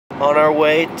on our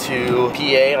way to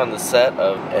PA on the set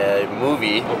of a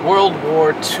movie. A World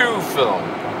War II film.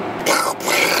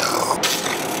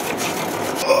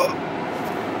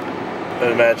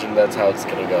 I imagine that's how it's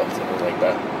gonna go, something like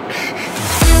that.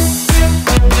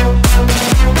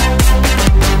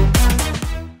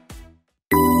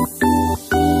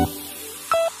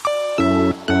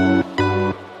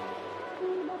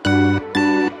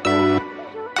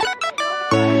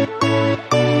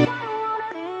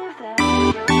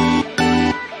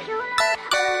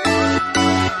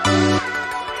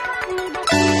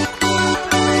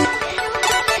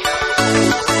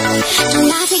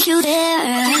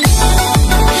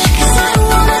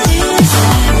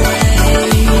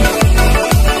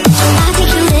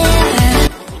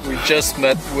 Just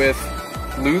met with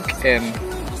Luke and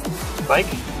Mike,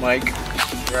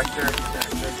 director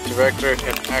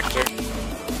and actor.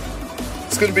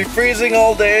 It's gonna be freezing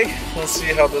all day. Let's see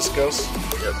how this goes.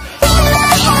 Yep.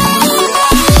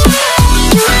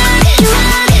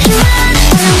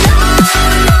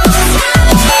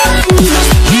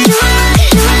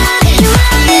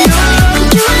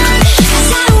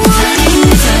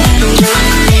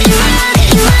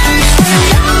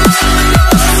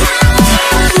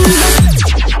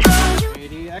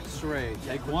 X-ray,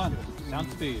 take 1, sound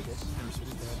speed.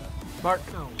 Mark.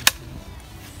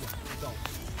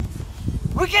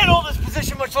 We can't hold this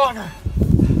position much longer.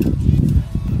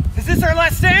 Is this our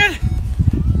last stand?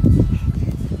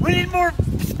 We need more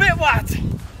spit watts.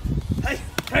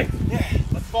 Hey, yeah,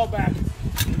 let's fall back.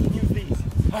 We can use these.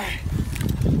 All right.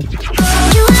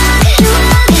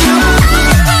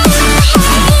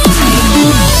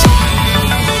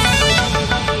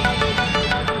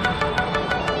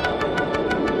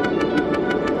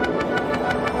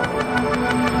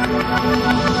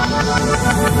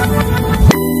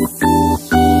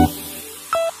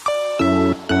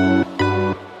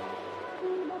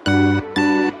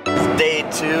 Day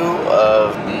 2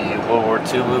 of the World War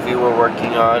II movie we're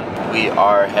working on. We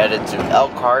are headed to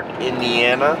Elkhart,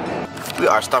 Indiana. We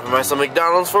are stopping by some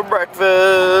McDonald's for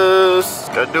breakfast.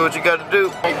 Gotta do what you gotta do.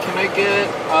 Hey, can I get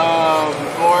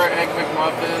 4 Egg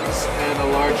McMuffins and a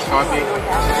large coffee?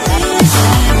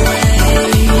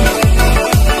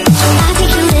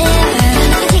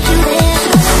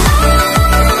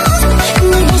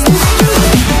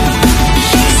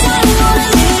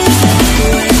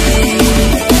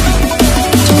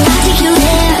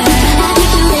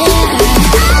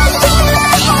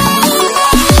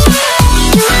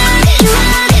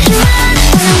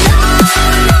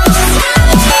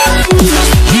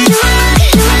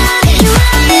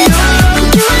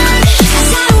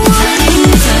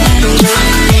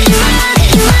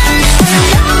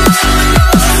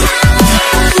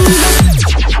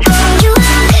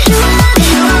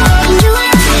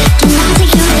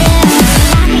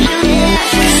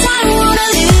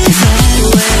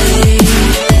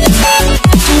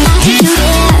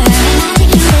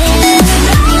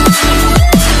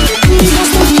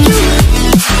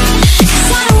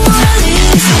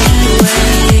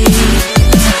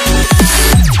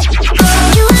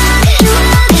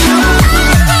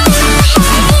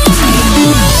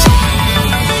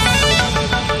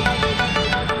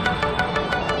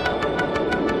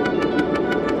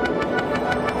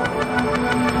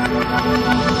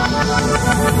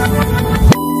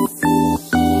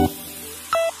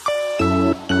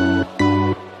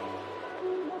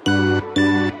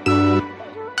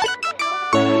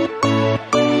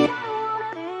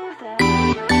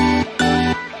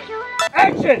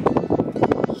 Action!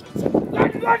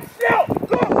 Stand still!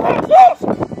 Go!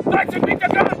 That's it, pick the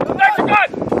gun! That's the gun!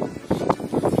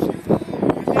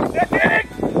 That's it!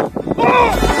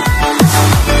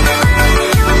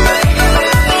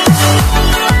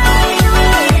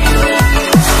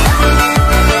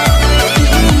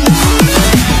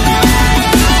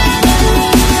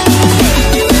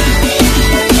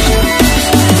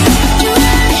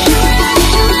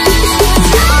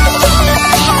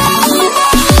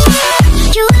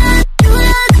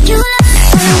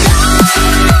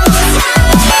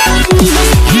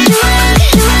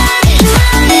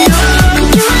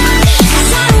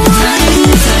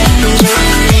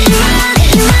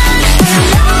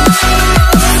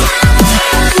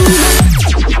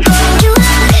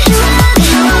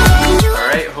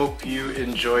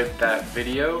 That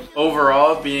video.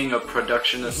 Overall, being a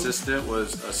production assistant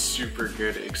was a super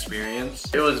good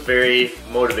experience. It was very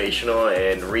motivational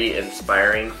and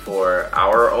re-inspiring for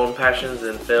our own passions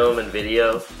in film and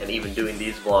video and even doing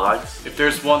these vlogs. If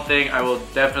there's one thing I will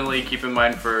definitely keep in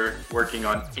mind for working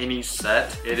on any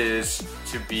set, it is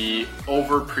to be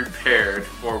over prepared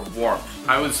for warmth.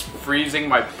 I was freezing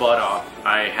my butt off.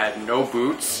 I had no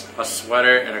boots, a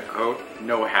sweater, and a coat,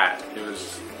 no hat. It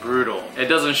was brutal. It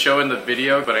doesn't show in the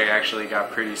video, but I actually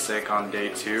got pretty sick on day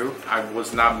 2. I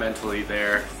was not mentally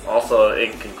there. Also,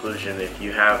 in conclusion, if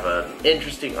you have an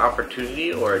interesting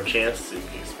opportunity or a chance to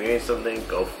experience something,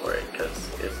 go for it,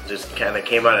 because it just kind of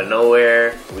came out of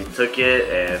nowhere. We took it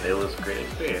and it was a great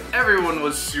experience. Everyone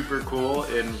was super cool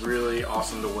and really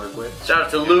awesome to work with. Shout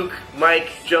out to Luke, Mike,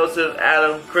 Joseph,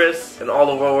 Adam, Chris, and all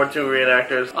the World War II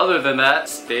reenactors. Other than that,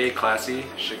 stay classy,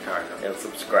 Chicago. And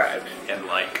subscribe. And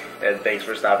like. And thanks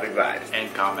for stopping by.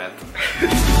 And comment.